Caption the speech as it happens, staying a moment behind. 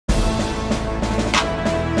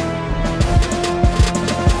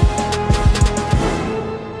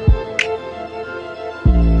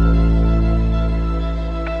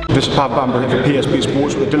This is BHAMBRA here for PSB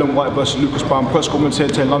Sports with Dylan Whyte versus Lucas Brown press conference here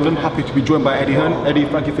in London. Happy to be joined by Eddie Hearn. Eddie,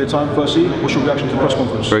 thank you for your time. Firstly, what's your reaction to the press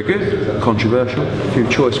conference? Very good. Controversial. A few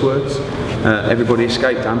choice words. Everybody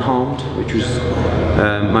escaped unharmed, which was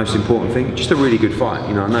the most important thing. Just a really good fight.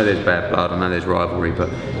 You know, I know there's bad blood, I know there's rivalry, but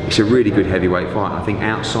it's a really good heavyweight fight. I think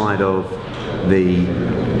outside of the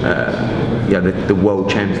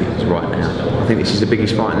world champions right now, I think this is the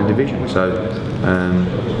biggest fight in the division. So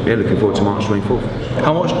yeah, looking forward to March 24th.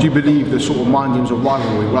 How much do you believe the sort of mind games of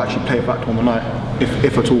rivalry will actually play a factor on the night,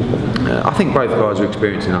 if at all? I think both guys are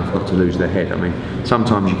experienced enough not to lose their head. I mean,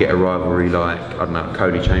 sometimes you get a rivalry like, I don't know,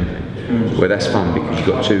 Cody Chamberlain, where that's fun because you've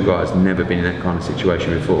got two guys never been in that kind of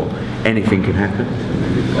situation before. Anything can happen.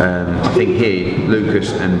 I think here,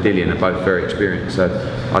 Lucas and Dillian are both very experienced, so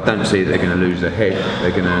I don't see that they're going to lose their head. They're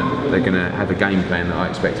going to have a game plan that I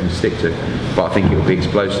expect them to stick to. But I think it will be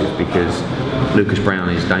explosive because Lucas Brown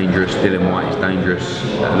is dangerous, Dylan Whyte is dangerous,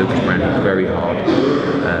 Lucas Brown is very hard,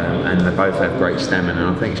 and they both have great stamina,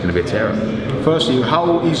 and I think it's going to be a terror. Firstly,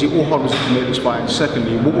 how easy or hard was it to make this fight? And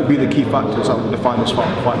secondly, what would be the key factors that would define this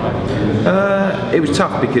fight night? It was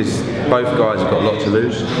tough because both guys have got a lot to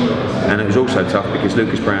lose, and it was also tough because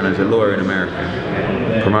Lucas Brown is a lawyer in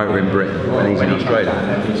America, promoter in Britain, and he's in Australia.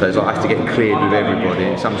 So it's like I have to get cleared with everybody.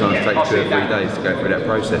 It sometimes takes 2 or 3 days to go through that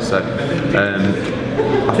process. So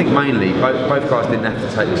I think mainly both guys didn't have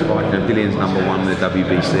to take this fight. You know, Dillian's #1 in the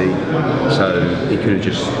WBC, so he could have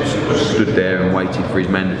just stood there and waited for his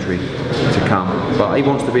mandatory to come. But he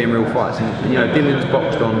wants to be in real fights, and you know, Dillian's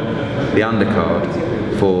boxed on the undercard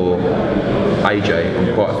for AJ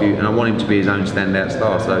on quite a few, and I want him to be his own standout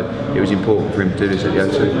star, so it was important for him to do this at the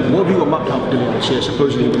O2. What have you got mapped out for Dillian this year,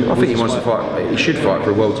 supposedly? I think he wants to fight, he should fight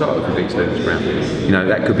for a world title if he beats Lucas Brown. You know,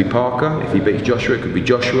 that could be Parker, if he beats Joshua, it could be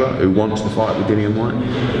Joshua, who wants to fight with Dillian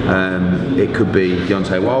Whyte. It could be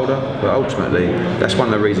Deontay Wilder, but ultimately, that's one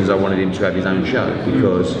of the reasons I wanted him to have his own show,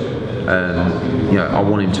 because you know, I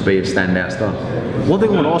want him to be a standout star. One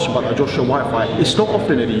thing I want to ask you about that Joshua Whyte fight, it's not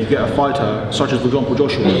often that you get a fighter, such as for example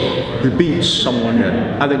Joshua, who beats someone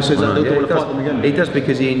and then says that they don't want to fight them again. He does,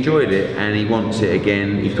 because he enjoyed it and he wants it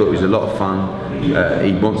again. He thought it was a lot of fun.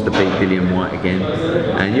 He wants to beat Dillian Whyte again,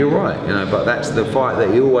 and you're right, you know. But that's the fight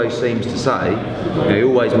that he always seems to say. You know, he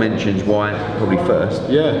always mentions Whyte probably first,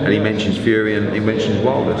 and he mentions Fury and he mentions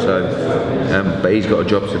Wilder. So, but he's got a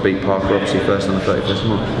job to beat Parker obviously first on the 31st of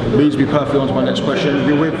March. Leads me perfectly on to my next question.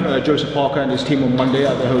 You're with Joseph Parker and his team on Monday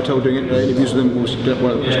at the hotel doing interviews with them. Was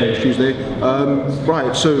Tuesday.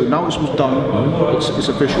 Right. So now it's all done. It's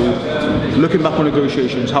official. Looking back on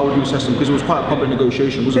negotiations, how would you assess them? Because it was quite a public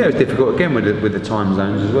negotiation, wasn't it? Yeah, it was difficult again with the time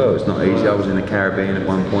zones as well. It's not easy. I was in the Caribbean at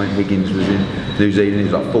one point. Higgins was in New Zealand. It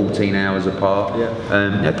was like 14 hours apart.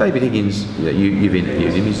 Yeah. David Higgins, you've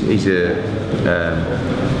interviewed him. He's a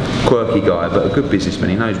quirky guy, but a good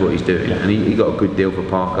businessman. He knows what he's doing, and he got a good deal for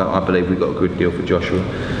Parker. I believe we got a good deal for Joshua.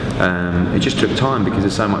 It just took time because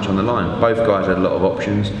there's so much on the line. Both guys had a lot of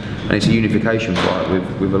options, and it's a unification fight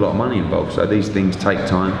with a lot of money involved. So these things take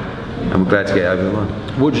time, and we're glad to get over the line.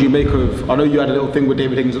 What did you make of? I know you had a little thing with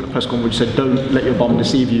David Higgins at the press conference, which said, "Don't let your bum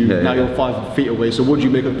deceive you." Now you're 5 feet away. So what did you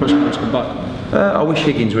make of the press conference come back? I wish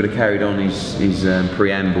Higgins would have carried on his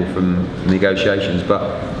preamble from negotiations, but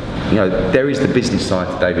you know, there is the business side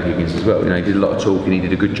to David Higgins as well. You know, he did a lot of talking. He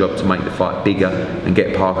did a good job to make the fight bigger and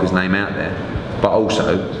get Parker's name out there. But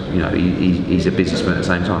also, you know, he's a businessman at the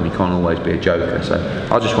same time. He can't always be a joker. So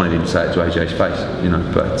I just wanted him to say it to AJ's face, you know.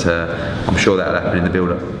 But I'm sure that'll happen in the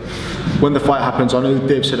build-up. When the fight happens, I know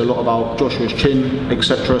Dave said a lot about Joshua's chin,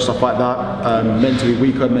 etc., stuff like that. Mentally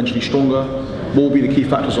weaker, mentally stronger. What will be the key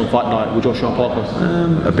factors on fight night with Joshua and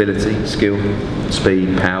Parker? Ability, skill,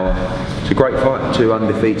 speed, power. It's a great fight. 2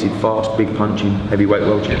 undefeated, fast, big punching, heavyweight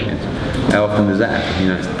world champions. How often does that happen?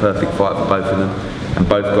 You know, it's the perfect fight for both of them. And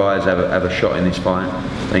both guys have a shot in this fight.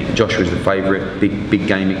 I think Joshua's the favourite, big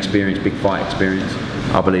game experience, big fight experience.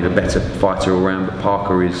 I believe a better fighter all round, but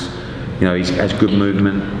Parker is, you know, he has good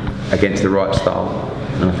movement against the right style.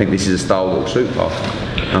 And I think this is a style that will suit Parker.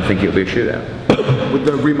 And I think it'll be a shootout. With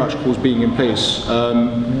the rematch clause being in place,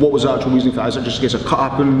 what was the actual reason for that? Is it just in case a cut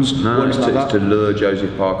happens? No, it's to lure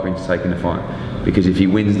Joseph Parker into taking the fight. Because if he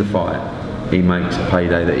wins the fight, he makes a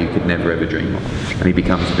payday that he could never ever dream of, and he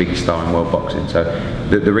becomes the biggest star in world boxing. So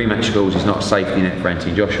the rematch clause is not a safety net for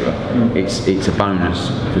Anthony Joshua. It's a bonus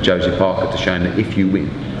for Joseph Parker to show him that if you win,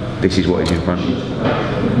 this is what is in front of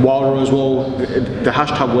you. Wilder as well, the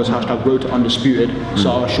hashtag was #RoadToUndisputed,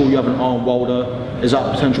 so I'm sure you have an eye on Wilder. Is that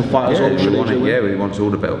a potential fight as well? He wants all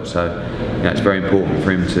the belts, so you know, it's very important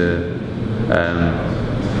for him to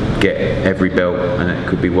get every belt, and it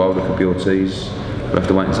could be Wilder, could be Ortiz. we'll have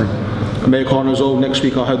to wait and see. Amir as well, next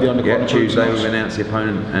week I heard the undercard. Yeah, Tuesday we've announced the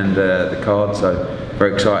opponent and the card, so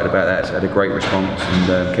very excited about that. It's had a great response,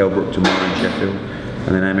 and Kell Brook tomorrow in Sheffield,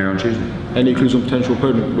 and then Amir on Tuesday. Any clues on potential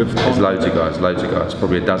opponent with There's loads of guys,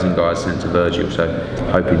 probably a dozen guys sent to Virgil, so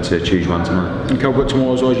hoping to choose one tonight. And Kell Brook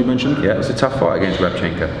tomorrow as well, as you mentioned? Yeah, it's a tough fight against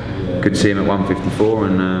Rabchenko. Good to see him at 154,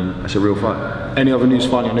 and it's a real fight. Any other news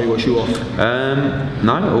fighting? I know you got a shoe off.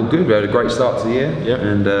 No, all good. We had a great start to the year,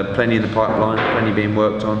 and plenty in the pipeline, plenty being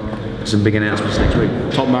worked on. Some big announcements next week.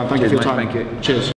 Top man, thank you for your time. Thank you. Cheers.